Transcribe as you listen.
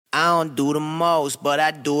I don't do the most, but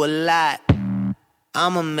I do a lot.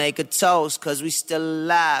 I'ma make a toast, cause we still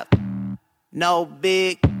alive. No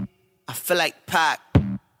big, I feel like Pac.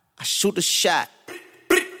 I shoot a shot.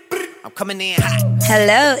 I'm coming in hot.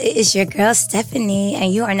 Hello, it is your girl Stephanie,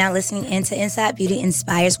 and you are now listening into Inside Beauty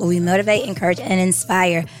Inspires, where we motivate, encourage, and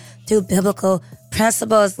inspire through biblical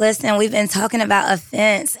principles. Listen, we've been talking about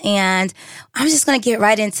offense, and I'm just going to get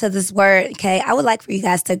right into this word, okay? I would like for you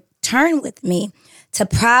guys to turn with me to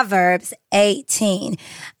Proverbs 18.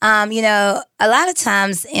 A lot of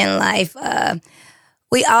times in life,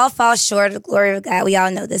 we all fall short of the glory of God. We all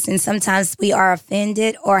know this, and sometimes we are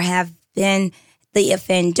offended or have been the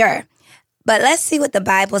offender. But let's see what the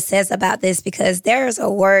Bible says about this, because there's a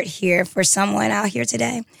word here for someone out here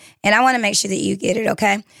today. And I want to make sure that you get it,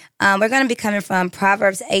 okay? We're going to be coming from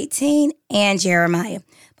Proverbs 18 and Jeremiah.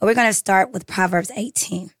 But we're going to start with Proverbs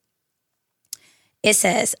 18. It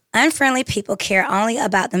says, unfriendly people care only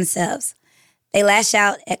about themselves. They lash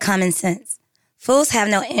out at common sense. Fools have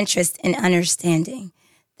no interest in understanding.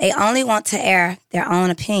 They only want to air their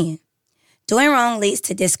own opinion. Doing wrong leads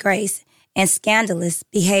to disgrace, and scandalous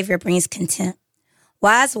behavior brings contempt.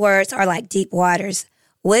 Wise words are like deep waters.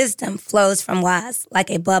 Wisdom flows from wise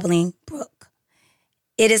like a bubbling brook.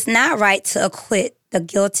 It is not right to acquit the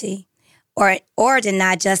guilty or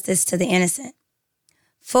deny justice to the innocent.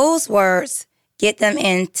 Fools' words get them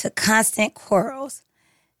into constant quarrels.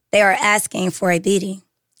 They are asking for a beating.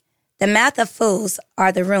 The mouth of fools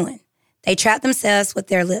are the ruin. They trap themselves with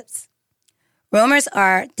their lips. Rumors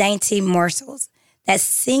are dainty morsels that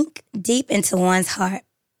sink deep into one's heart.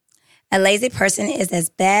 A lazy person is as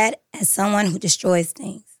bad as someone who destroys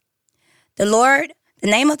things. The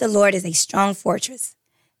name of the Lord is a strong fortress.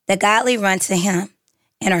 The godly run to him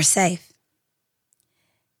and are safe.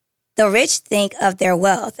 The rich think of their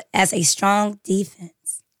wealth as a strong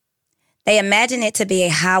defense. They imagine it to be a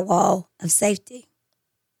high wall of safety.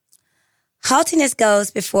 Haughtiness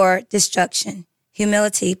goes before destruction.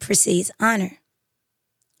 Humility precedes honor.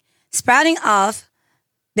 Sprouting off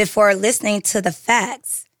before listening to the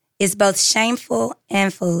facts is both shameful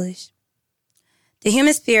and foolish. The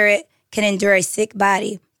human spirit can endure a sick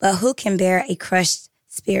body, but who can bear a crushed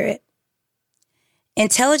spirit?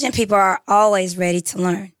 Intelligent people are always ready to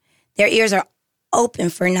learn. Their ears are open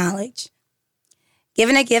for knowledge.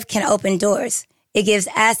 Giving a gift can open doors. It gives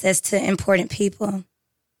access to important people.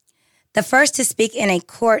 The first to speak in a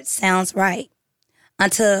court sounds right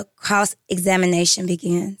until cross-examination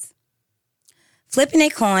begins. Flipping a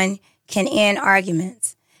coin can end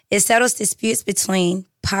arguments. It settles disputes between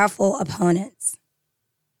powerful opponents.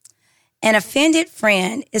 An offended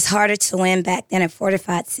friend is harder to win back than a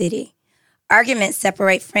fortified city. Arguments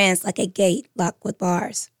separate friends like a gate locked with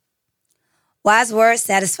bars. Wise words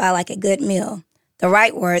satisfy like a good meal. The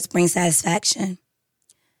right words bring satisfaction.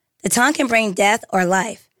 The tongue can bring death or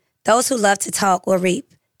life. Those who love to talk will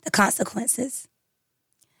reap the consequences.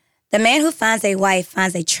 The man who finds a wife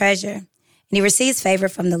finds a treasure, and he receives favor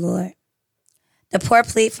from the Lord. The poor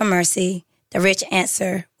plead for mercy. The rich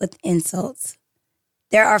answer with insults.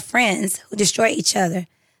 There are friends who destroy each other,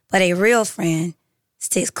 but a real friend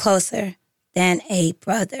sticks closer than a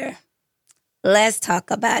brother. Let's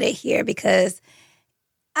talk about it here, because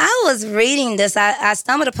I was reading this. I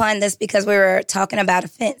stumbled upon this because we were talking about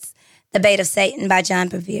offense, The Bait of Satan by John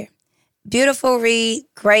Bevere. Beautiful read,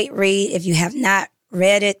 great read. If you have not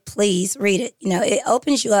read it, please read it. It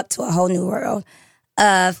opens you up to a whole new world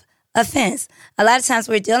of offense. A lot of times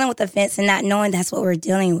we're dealing with offense and not knowing that's what we're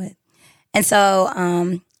dealing with. And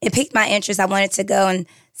so it piqued my interest. I wanted to go and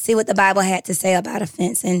see what the Bible had to say about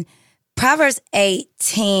offense. And Proverbs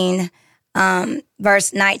 18,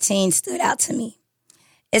 verse 19 stood out to me.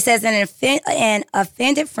 It says, an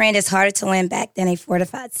offended friend is harder to win back than a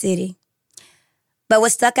fortified city. But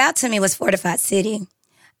what stuck out to me was fortified city.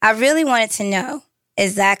 I really wanted to know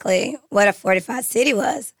exactly what a fortified city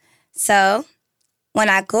was. So when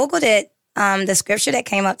I Googled it, the scripture that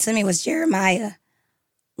came up to me was Jeremiah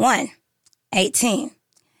 1:18.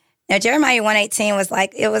 Now, Jeremiah 1:18 was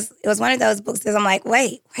like, it was one of those books that I'm like,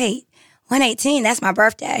 wait, 1:18, that's my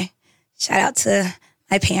birthday. Shout out to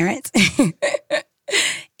my parents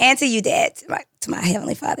and to you, Dad, to my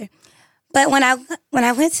Heavenly Father. But when I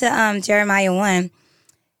went to Jeremiah 1,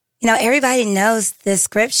 everybody knows this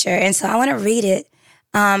scripture, and so I want to read it.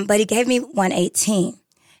 But he gave me 1:18.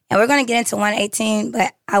 And we're going to get into 1:18,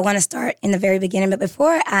 but I want to start in the very beginning. But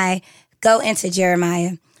before I go into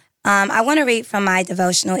Jeremiah, I want to read from my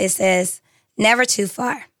devotional. It says, never too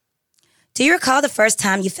far. Do you recall the first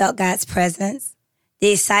time you felt God's presence?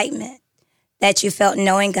 The excitement that you felt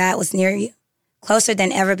knowing God was near you, closer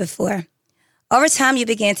than ever before? Over time, you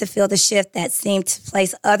began to feel the shift that seemed to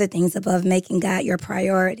place other things above making God your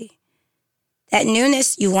priority. That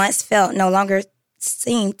newness you once felt no longer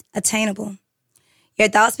seemed attainable. Your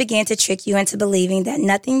thoughts began to trick you into believing that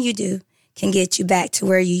nothing you do can get you back to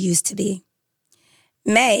where you used to be.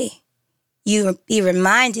 May you be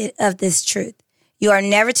reminded of this truth. You are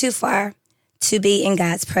never too far to be in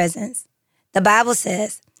God's presence. The Bible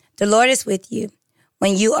says, the Lord is with you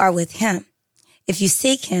when you are with him. If you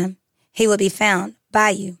seek him, he will be found by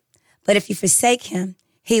you. But if you forsake him,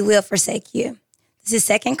 he will forsake you. This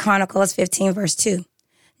is 2 Chronicles 15, verse 2.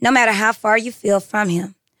 No matter how far you feel from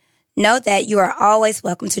him, know that you are always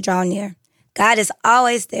welcome to draw near. God is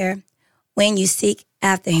always there when you seek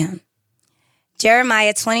after him.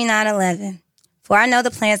 Jeremiah 29:11. For I know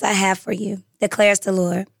the plans I have for you, declares the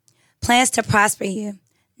Lord. Plans to prosper you,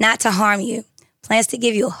 not to harm you. Plans to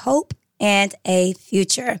give you hope and a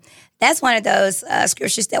future. That's one of those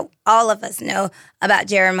scriptures that all of us know about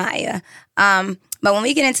Jeremiah. But when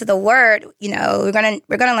we get into the word, we're gonna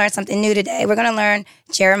learn something new today. We're gonna learn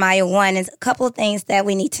Jeremiah 1 and a couple of things that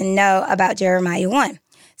we need to know about Jeremiah 1.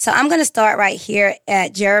 So I'm gonna start right here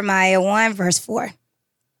at Jeremiah 1, verse 4.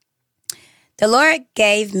 The Lord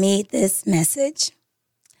gave me this message.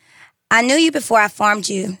 I knew you before I formed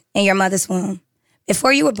you in your mother's womb.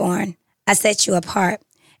 Before you were born, I set you apart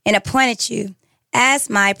and appointed you as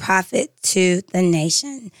my prophet to the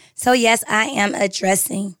nation. So yes, I am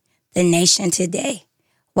addressing the nation today.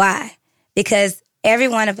 Why? Because every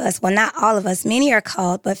one of us, well, not all of us, many are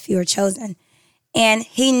called, but few are chosen. And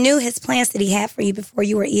he knew his plans that he had for you before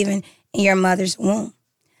you were even in your mother's womb.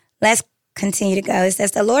 Let's continue to go. It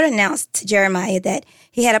says, the Lord announced to Jeremiah that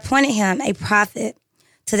he had appointed him a prophet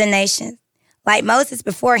to the nation. Like Moses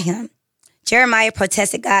before him, Jeremiah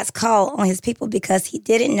protested God's call on his people because he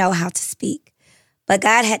didn't know how to speak. But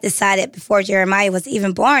God had decided before Jeremiah was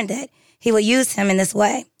even born that he would use him in this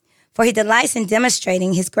way, for he delights in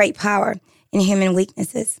demonstrating his great power in human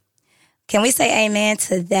weaknesses. Can we say amen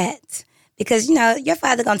to that? Because, your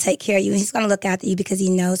Father going to take care of you. He's going to look after you because he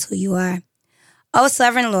knows who you are. Oh,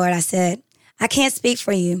 sovereign Lord, I said, I can't speak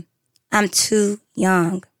for you. I'm too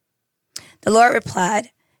young. The Lord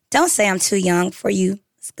replied, don't say I'm too young for you.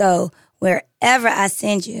 Let's go wherever I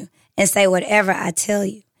send you and say whatever I tell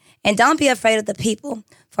you. And don't be afraid of the people,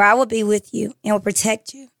 for I will be with you and will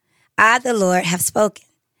protect you. I, the Lord, have spoken.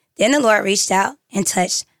 Then the Lord reached out and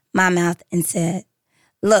touched my mouth and said,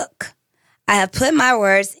 look, I have put my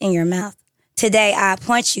words in your mouth. Today I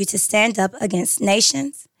appoint you to stand up against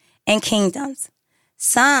nations and kingdoms.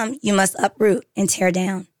 Some you must uproot and tear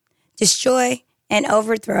down, destroy and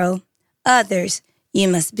overthrow. Others you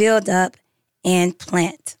must build up and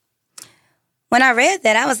plant. When I read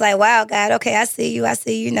that, I was like, wow, God, okay, I see you.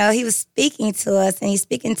 He was speaking to us and he's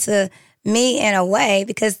speaking to me in a way,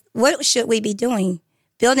 because what should we be doing?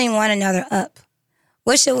 Building one another up.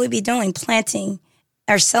 What should we be doing? Planting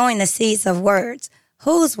or sowing the seeds of words.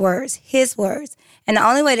 Whose words? His words. And the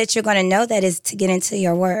only way that you're going to know that is to get into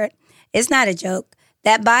your word. It's not a joke.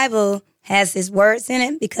 That Bible has his words in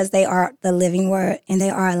it because they are the living word and they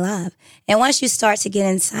are alive. And once you start to get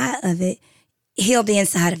inside of it, he'll be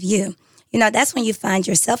inside of you. That's when you find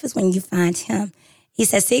yourself, is when you find him. He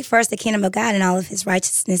says, seek first the kingdom of God and all of his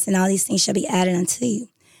righteousness, and all these things shall be added unto you.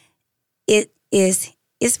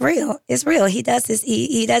 It's real. It's real. He does this.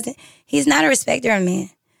 He's not a respecter of man.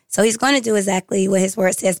 So he's going to do exactly what his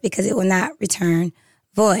word says, because it will not return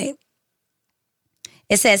void.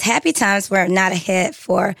 It says, happy times were not ahead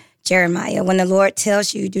for Jeremiah when the Lord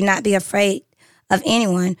tells you, do not be afraid of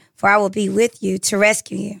anyone, for I will be with you to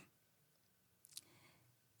rescue you.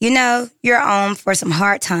 You're on for some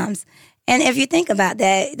hard times. And if you think about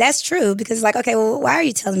that, that's true, because it's like, okay, well, why are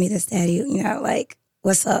you telling me this, Daddy?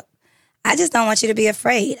 What's up? I just don't want you to be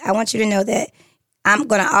afraid. I want you to know that I'm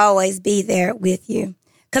going to always be there with you,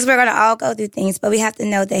 because we're going to all go through things, but we have to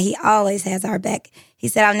know that he always has our back. He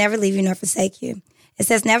said, I'll never leave you nor forsake you. It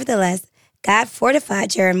says, nevertheless, God fortified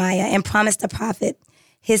Jeremiah and promised the prophet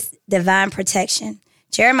his divine protection.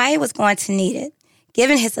 Jeremiah was going to need it,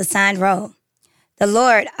 given his assigned role. The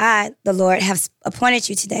Lord, the Lord, have appointed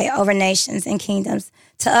you today over nations and kingdoms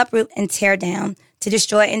to uproot and tear down, to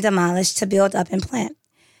destroy and demolish, to build up and plant.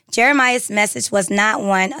 Jeremiah's message was not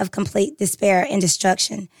one of complete despair and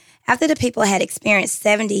destruction. After the people had experienced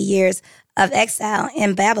 70 years of exile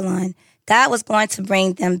in Babylon, God was going to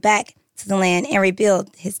bring them back to the land and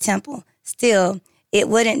rebuild his temple. Still, it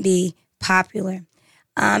wouldn't be popular.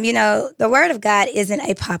 The word of God isn't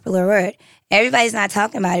a popular word. Everybody's not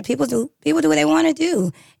talking about it. People do what they want to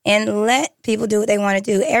do, and let people do what they want to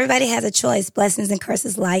do. Everybody has a choice, blessings and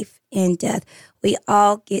curses, life and death. We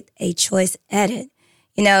all get a choice at it.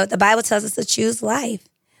 You know, the Bible tells us to choose life.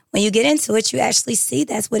 When you get into it, you actually see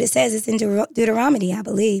that's what it says. It's in Deuteronomy, I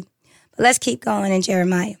believe. But let's keep going in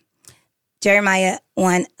Jeremiah. Jeremiah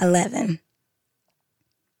 1:11.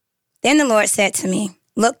 Then the Lord said to me,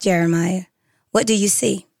 "Look, Jeremiah, what do you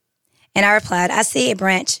see?" And I replied, "I see a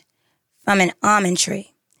branch from an almond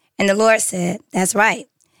tree." And the Lord said, "That's right.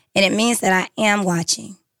 And it means that I am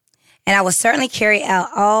watching. And I will certainly carry out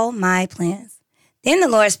all my plans." Then the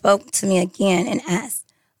Lord spoke to me again and asked,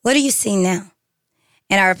 "What do you see now?"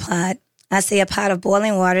 And I replied, "I see a pot of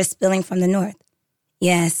boiling water spilling from the north."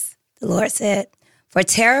 "Yes," the Lord said, "for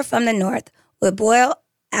terror from the north will boil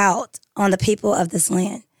out on the people of this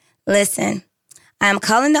land. Listen, I am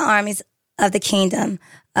calling the armies of the kingdom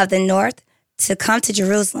of the north to come to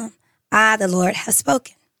Jerusalem. I, the Lord, have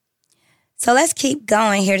spoken." So let's keep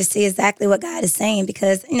going here to see exactly what God is saying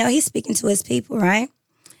because, you know, he's speaking to his people, right?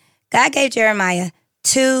 God gave Jeremiah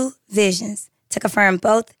 2 visions to confirm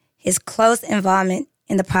both his close involvement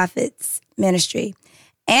in the prophet's ministry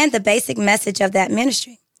and the basic message of that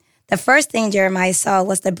ministry. The first thing Jeremiah saw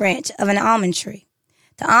was the branch of an almond tree.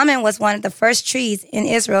 The almond was one of the first trees in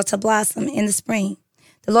Israel to blossom in the spring.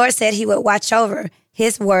 The Lord said he would watch over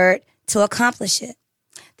his word to accomplish it.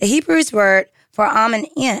 The Hebrew's word for almond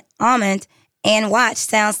and watch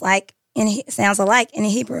sounds alike in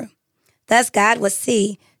Hebrew. Thus, God would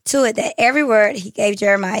see to it that every word he gave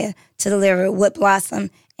Jeremiah to deliver would blossom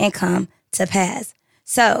and come to pass.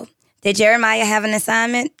 So, did Jeremiah have an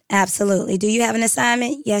assignment? Absolutely. Do you have an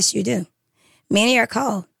assignment? Yes, you do. Many are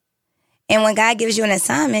called. And when God gives you an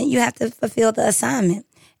assignment, you have to fulfill the assignment.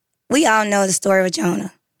 We all know the story of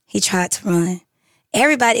Jonah. He tried to run.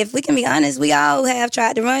 Everybody, if we can be honest, we all have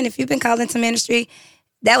tried to run. If you've been called into ministry,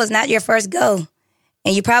 that was not your first go.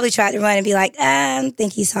 And you probably tried to run and be like, I don't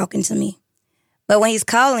think he's talking to me. But when he's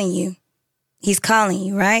calling you,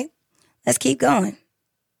 right? Let's keep going.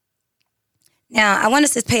 Now, I want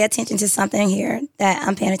us to pay attention to something here that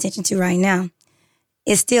I'm paying attention to right now.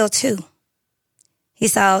 It's still 2. He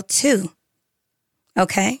saw 2.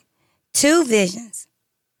 Okay? 2 visions.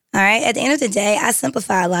 All right? At the end of the day, I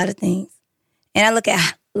simplify a lot of things. And I look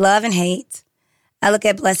at love and hate. I look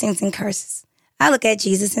at blessings and curses. I look at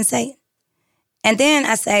Jesus and Satan. And then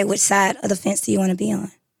I say, which side of the fence do you want to be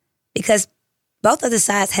on? Because both of the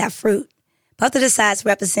sides have fruit. Both of the sides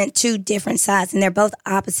represent 2 different sides, and they're both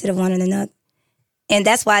opposite of one another. And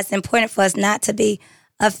that's why it's important for us not to be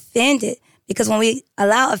offended, because when we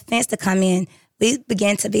allow offense to come in, we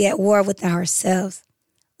begin to be at war with ourselves.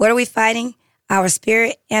 What are we fighting? Our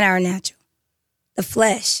spirit and our natural. The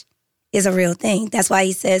flesh is a real thing. That's why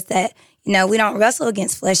he says that, you know, we don't wrestle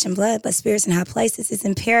against flesh and blood, but spirits in high places. It's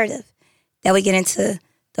imperative that we get into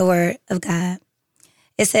the word of God.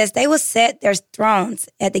 It says they will set their thrones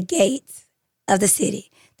at the gates of the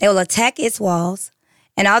city. They will attack its walls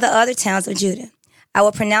and all the other towns of Judah. I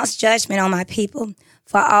will pronounce judgment on my people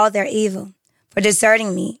for all their evil, for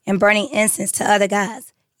deserting me and burning incense to other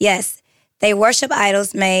gods. Yes, they worship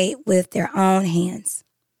idols made with their own hands.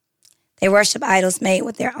 They worship idols made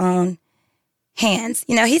with their own hands.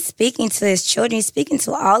 You know, he's speaking to his children. He's speaking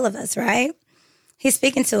to all of us, right? He's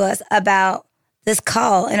speaking to us about this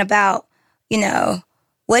call and about, you know,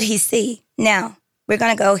 what he see. Now, we're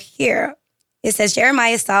going to go here. It says,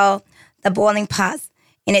 Jeremiah saw the boiling pots,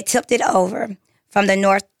 and it tipped it over from the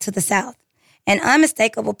north to the south. An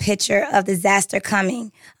unmistakable picture of disaster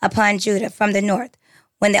coming upon Judah from the north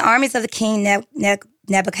when the armies of the king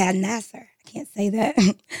Nebuchadnezzar, I can't say that,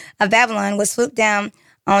 of Babylon would swoop down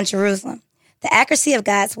on Jerusalem. The accuracy of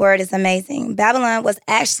God's word is amazing. Babylon was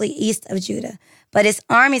actually east of Judah, but its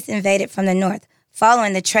armies invaded from the north,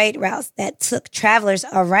 following the trade routes that took travelers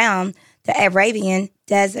around the Arabian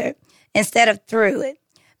desert instead of through it.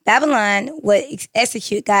 Babylon would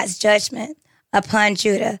execute God's judgment upon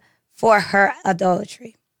Judah for her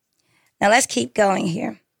idolatry. Now let's keep going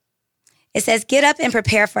here. It says, get up and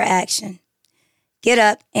prepare for action. Get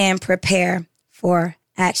up and prepare for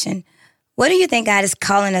action. What do you think God is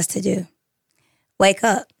calling us to do? Wake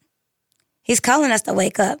up. He's calling us to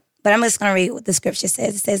wake up. But I'm just going to read what the scripture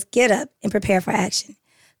says. It says, get up and prepare for action.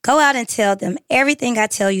 Go out and tell them everything I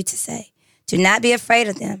tell you to say. Do not be afraid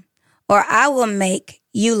of them, or I will make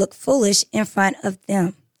you look foolish in front of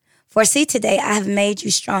them. For see, today I have made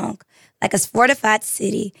you strong, like a fortified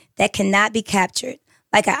city that cannot be captured,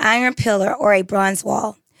 like an iron pillar or a bronze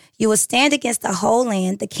wall. You will stand against the whole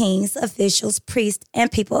land, the kings, officials, priests,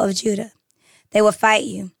 and people of Judah. They will fight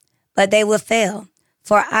you, but they will fail,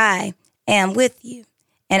 for I am with you,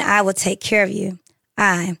 and I will take care of you.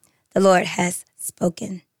 I, the Lord, has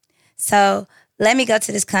spoken. So let me go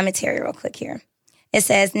to this commentary real quick here. It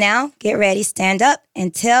says, now get ready, stand up,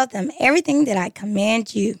 and tell them everything that I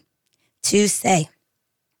command you to say.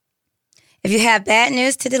 If you have bad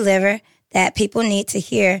news to deliver that people need to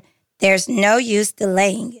hear, there's no use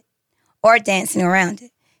delaying it or dancing around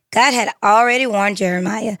it. God had already warned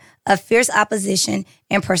Jeremiah of fierce opposition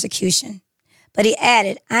and persecution. But he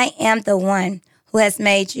added, I am the one who has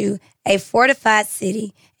made you a fortified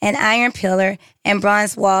city, an iron pillar, and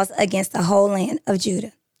bronze walls against the whole land of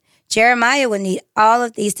Judah. Jeremiah would need all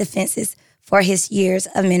of these defenses for his years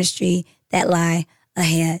of ministry that lie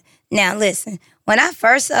ahead. Now, listen, when I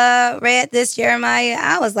first read this Jeremiah,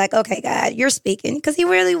 I was like, okay, God, you're speaking, because he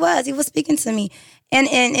really was. He was speaking to me. And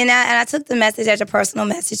I took the message as a personal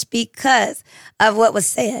message because of what was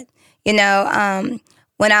said. You know,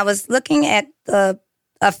 when I was looking at the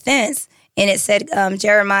offense, and it said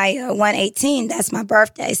Jeremiah 1:18, that's my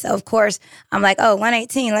birthday. So, of course, I'm like, oh,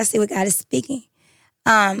 1:18, let's see what God is speaking.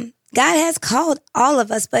 God has called all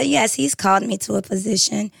of us, but yes, he's called me to a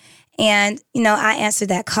position. And, you know, I answered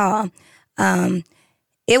that call.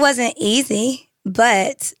 It wasn't easy,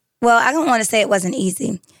 but, well, I don't want to say it wasn't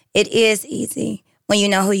easy. It is easy when you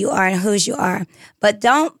know who you are and whose you are. But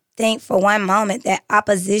don't think for one moment that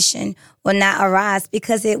opposition will not arise,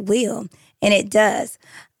 because it will, and it does.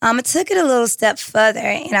 I took it a little step further,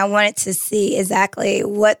 and I wanted to see exactly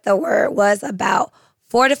what the word was about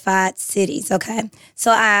fortified cities, okay?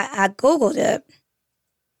 So I Googled it.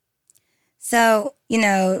 So, you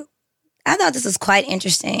know, I thought this was quite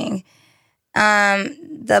interesting.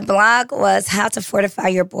 The blog was how to fortify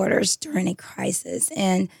your borders during a crisis.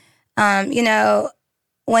 And, you know,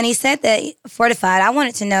 when he said that fortified, I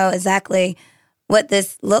wanted to know exactly what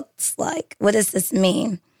this looks like. What does this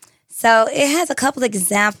mean? So it has a couple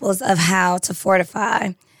examples of how to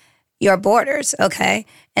fortify your borders, okay?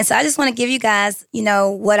 And so I just want to give you guys, you know,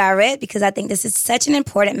 what I read, because I think this is such an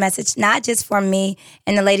important message, not just for me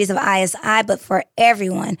and the ladies of ISI, but for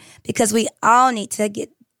everyone, because we all need to get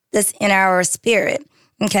this in our spirit,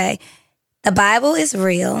 okay? The Bible is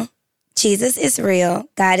real. Jesus is real.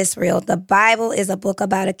 God is real. The Bible is a book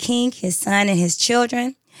about a king, his son, and his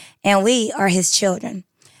children, and we are his children.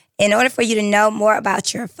 In order for you to know more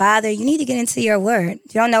about your Father, you need to get into your word.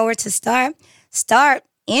 If you don't know where to start, start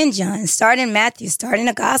in John, start in Matthew, start in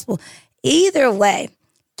the gospel. Either way,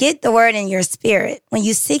 get the word in your spirit. When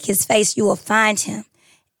you seek his face, you will find him.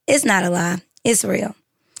 It's not a lie. It's real.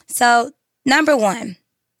 So, number one,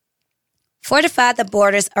 fortify the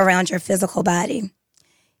borders around your physical body.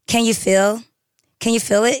 Can you feel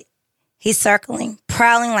it? He's circling,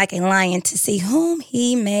 prowling like a lion to see whom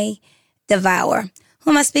he may devour.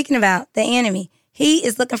 Who am I speaking about? The enemy. He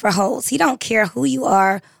is looking for holes. He don't care who you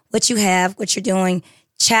are, what you have, what you're doing.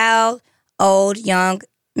 Child, old, young,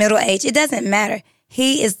 middle age. It doesn't matter.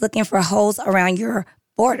 He is looking for holes around your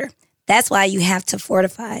border. That's why you have to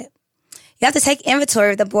fortify it. You have to take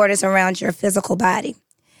inventory of the borders around your physical body.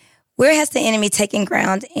 Where has the enemy taken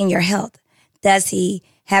ground in your health? Does he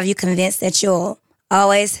have you convinced that you'll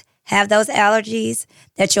always have those allergies,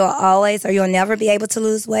 that you'll always or you'll never be able to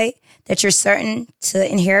lose weight, that you're certain to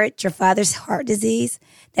inherit your father's heart disease,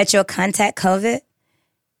 that you'll contact COVID?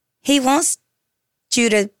 He wants you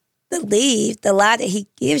to believe the lie that he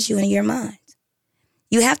gives you in your mind.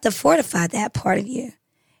 You have to fortify that part of you.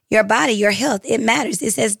 Your body, your health, it matters.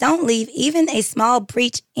 It says don't leave even a small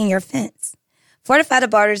breach in your fence. Fortify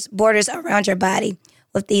the borders around your body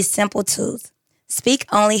with these simple tools. Speak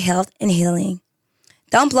only health and healing.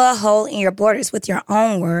 Don't blow a hole in your borders with your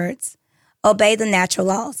own words. Obey the natural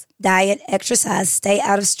laws. Diet, exercise, stay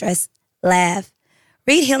out of stress, laugh.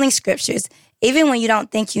 Read healing scriptures even when you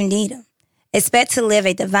don't think you need them. Expect to live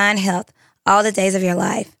a divine health all the days of your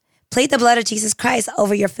life. Plead the blood of Jesus Christ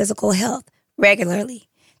over your physical health regularly.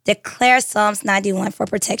 Declare Psalms 91 for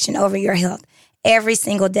protection over your health every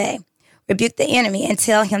single day. Rebuke the enemy and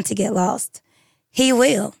tell him to get lost. He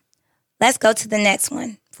will. Let's go to the next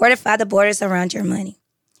one. Fortify the borders around your money.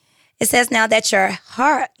 It says now that your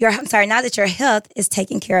health is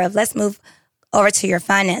taken care of. Let's move over to your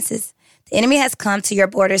finances. The enemy has come to your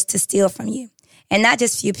borders to steal from you, and not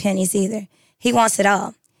just a few pennies either. He wants it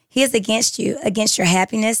all. He is against you, against your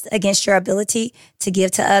happiness, against your ability to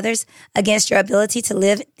give to others, against your ability to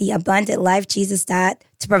live the abundant life Jesus died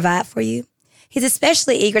to provide for you. He's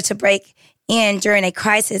especially eager to break in during a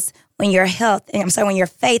crisis when your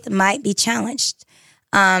faith might be challenged.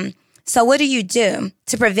 So what do you do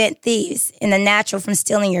to prevent thieves in the natural from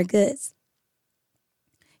stealing your goods?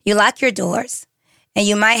 You lock your doors, and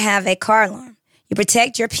you might have a car alarm. You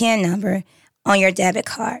protect your PIN number on your debit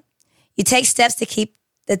card. You take steps to keep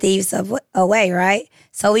the thieves away, right?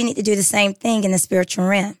 So we need to do the same thing in the spiritual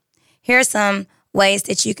realm. Here are some ways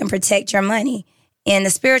that you can protect your money in the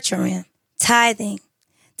spiritual realm. Tithing.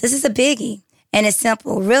 This is a biggie, and it's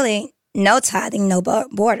simple. Really, no tithing, no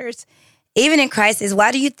borders. Even in crisis,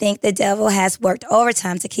 why do you think the devil has worked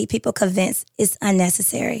overtime to keep people convinced it's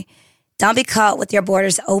unnecessary? Don't be caught with your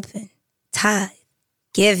borders open. Tithe.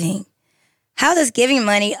 Giving. How does giving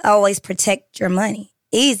money always protect your money?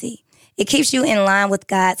 Easy. It keeps you in line with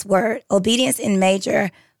God's word. Obedience in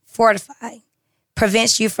major fortify.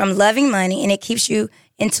 Prevents you from loving money, and it keeps you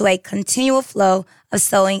into a continual flow of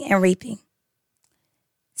sowing and reaping.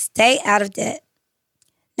 Stay out of debt.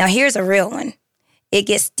 Now here's a real one. It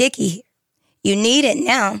gets sticky here. You need it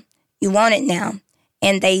now. You want it now.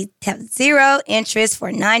 And they have 0 interest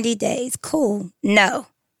for 90 days. Cool. No,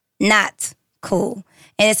 not cool.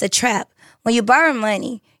 And it's a trap. When you borrow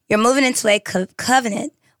money, you're moving into a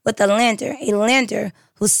covenant with a lender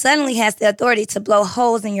who suddenly has the authority to blow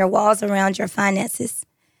holes in your walls around your finances.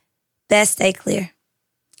 Best stay clear.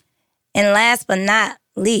 And last but not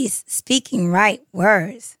least, speaking right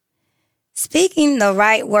words. Speaking the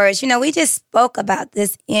right words. We just spoke about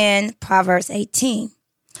this in Proverbs 18.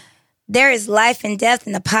 There is life and death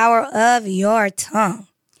in the power of your tongue.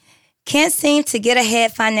 Can't seem to get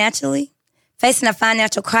ahead financially? Facing a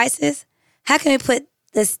financial crisis? How can we put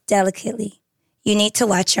this delicately? You need to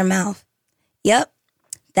watch your mouth. Yep,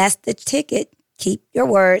 that's the ticket. Keep your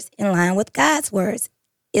words in line with God's words.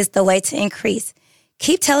 It's the way to increase.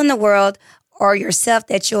 Keep telling the world or yourself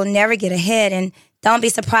that you'll never get ahead, and don't be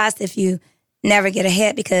surprised if you never get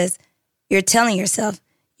ahead because you're telling yourself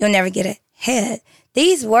you'll never get ahead.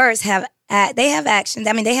 These words have actions.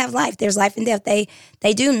 They have life. There's life and death.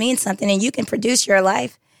 They do mean something, and you can produce your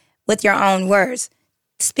life with your own words.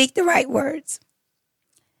 Speak the right words.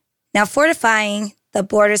 Now, fortifying the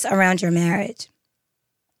borders around your marriage.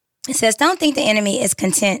 It says, don't think the enemy is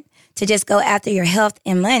content to just go after your health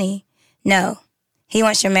and money. No, he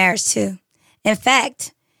wants your marriage too. In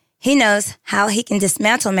fact, he knows how he can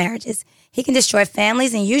dismantle marriages. He can destroy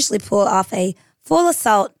families and usually pull off a full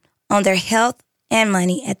assault on their health and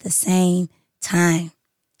money at the same time.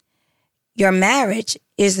 Your marriage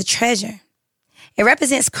is a treasure. It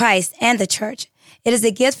represents Christ and the church. It is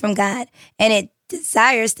a gift from God, and it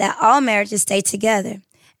desires that all marriages stay together.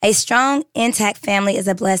 A strong, intact family is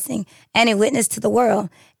a blessing and a witness to the world.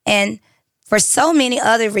 And for so many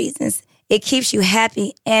other reasons, it keeps you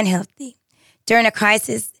happy and healthy. During a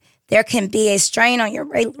crisis, there can be a strain on your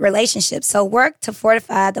relationship, so work to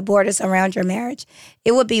fortify the borders around your marriage.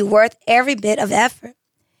 It will be worth every bit of effort.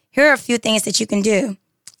 Here are a few things that you can do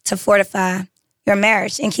to fortify your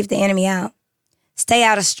marriage and keep the enemy out. Stay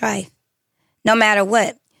out of strife. No matter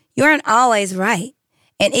what, you aren't always right.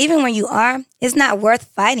 And even when you are, it's not worth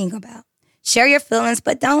fighting about. Share your feelings,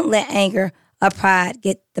 but don't let anger or pride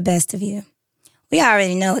get the best of you. We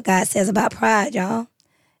already know what God says about pride, y'all.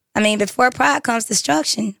 Before pride comes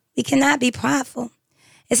destruction. We cannot be prideful.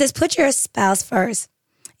 It says, put your spouse first.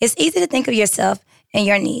 It's easy to think of yourself and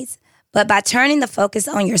your needs, but by turning the focus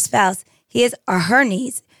on your spouse, his or her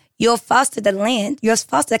needs, you'll foster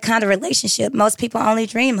the kind of relationship most people only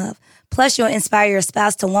dream of. Plus, you'll inspire your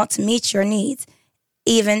spouse to want to meet your needs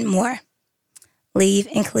even more. Leave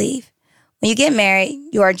and cleave. When you get married,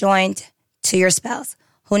 you are joined to your spouse,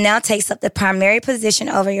 who now takes up the primary position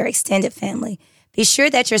over your extended family. Be sure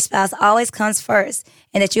that your spouse always comes first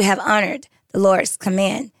and that you have honored the Lord's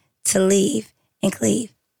command to leave and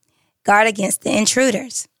cleave. Guard against the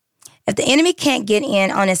intruders. If the enemy can't get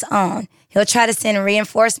in on his own, he'll try to send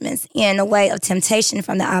reinforcements in the way of temptation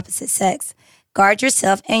from the opposite sex. Guard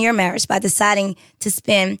yourself and your marriage by deciding to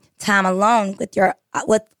spend time alone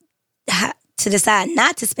decide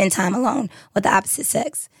not to spend time alone with the opposite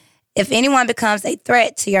sex. If anyone becomes a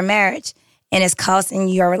threat to your marriage and is causing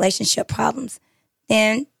your relationship problems,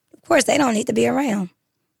 then, of course, they don't need to be around.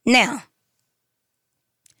 Now,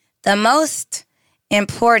 the most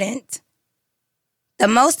important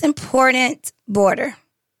border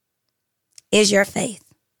is your faith.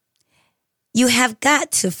 You have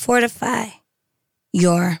got to fortify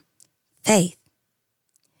your faith.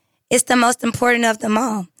 It's the most important of them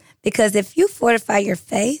all, because if you fortify your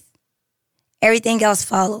faith, everything else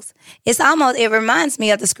follows. It reminds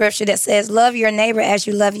me of the scripture that says, love your neighbor as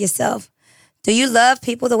you love yourself. Do you love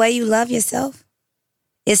people the way you love yourself?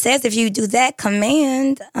 It says if you do that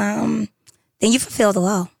command, then you fulfill the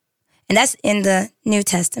law. And that's in the New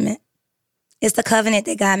Testament. It's the covenant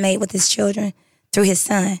that God made with his children through his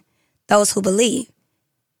son, those who believe.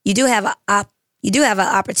 You do have an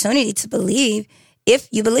opportunity to believe if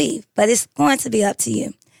you believe, but it's going to be up to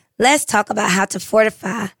you. Let's talk about how to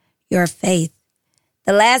fortify your faith.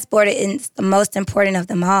 The last border is the most important of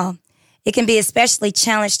them all. It can be especially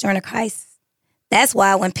challenged during a crisis. That's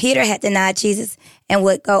why when Peter had denied Jesus and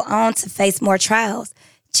would go on to face more trials,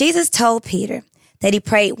 Jesus told Peter that he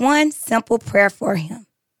prayed one simple prayer for him,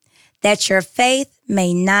 that your faith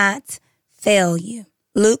may not fail you.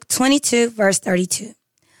 Luke 22, verse 32.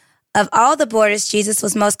 Of all the borders Jesus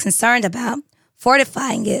was most concerned about,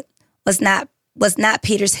 fortifying it was not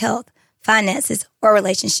Peter's health, finances, or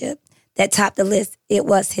relationship that topped the list. It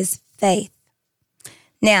was his faith.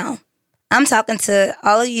 Now, I'm talking to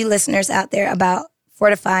all of you listeners out there about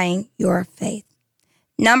fortifying your faith.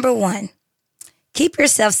 Number 1, keep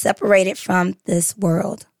yourself separated from this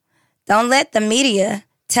world. Don't let the media,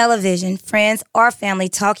 television, friends, or family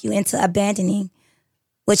talk you into abandoning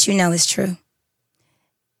what you know is true.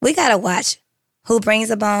 We got to watch who brings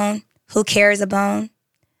a bone, who carries a bone,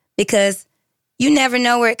 because you never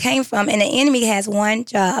know where it came from. And the enemy has one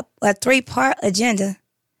job, a 3-part agenda: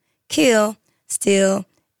 kill, steal,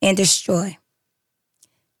 and destroy.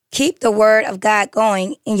 Keep the word of God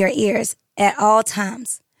going in your ears at all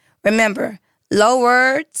times. Remember, low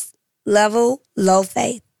words, level, low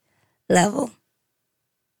faith, level.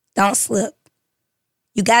 Don't slip.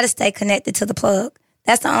 You got to stay connected to the plug.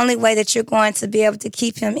 That's the only way that you're going to be able to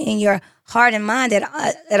keep him in your heart and mind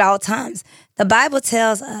at all times. The Bible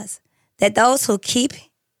tells us that those who keep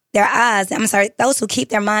their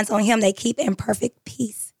minds on him, they keep in perfect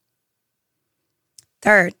peace.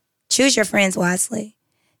 3rd, choose your friends wisely.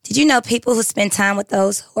 Did you know people who spend time with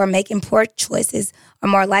those who are making poor choices are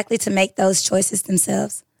more likely to make those choices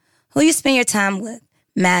themselves? Who you spend your time with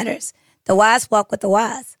matters. The wise walk with the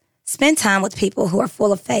wise. Spend time with people who are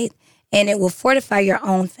full of faith, and it will fortify your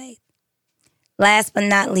own faith. Last but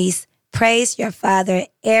not least, praise your Father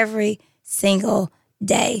every single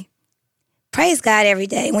day. Praise God every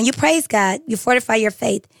day. When you praise God, you fortify your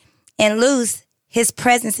faith and lose his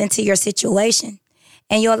presence into your situation,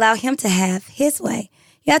 and you allow him to have his way.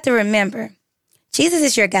 You have to remember, Jesus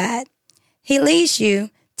is your God. He leads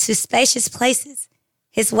you to spacious places.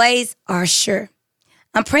 His ways are sure.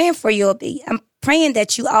 I'm praying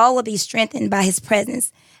that you all will be strengthened by his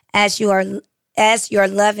presence as your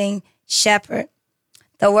loving shepherd.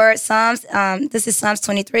 The word Psalms, this is Psalms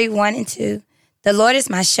 23, 1 and 2. The Lord is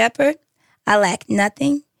my shepherd. I lack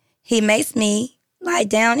nothing. He makes me lie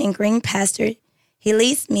down in green pasture. He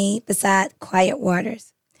leads me beside quiet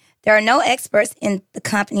waters. There are no experts in the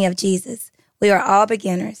company of Jesus. We are all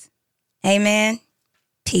beginners. Amen.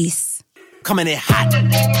 Peace. Coming in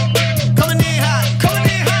hot.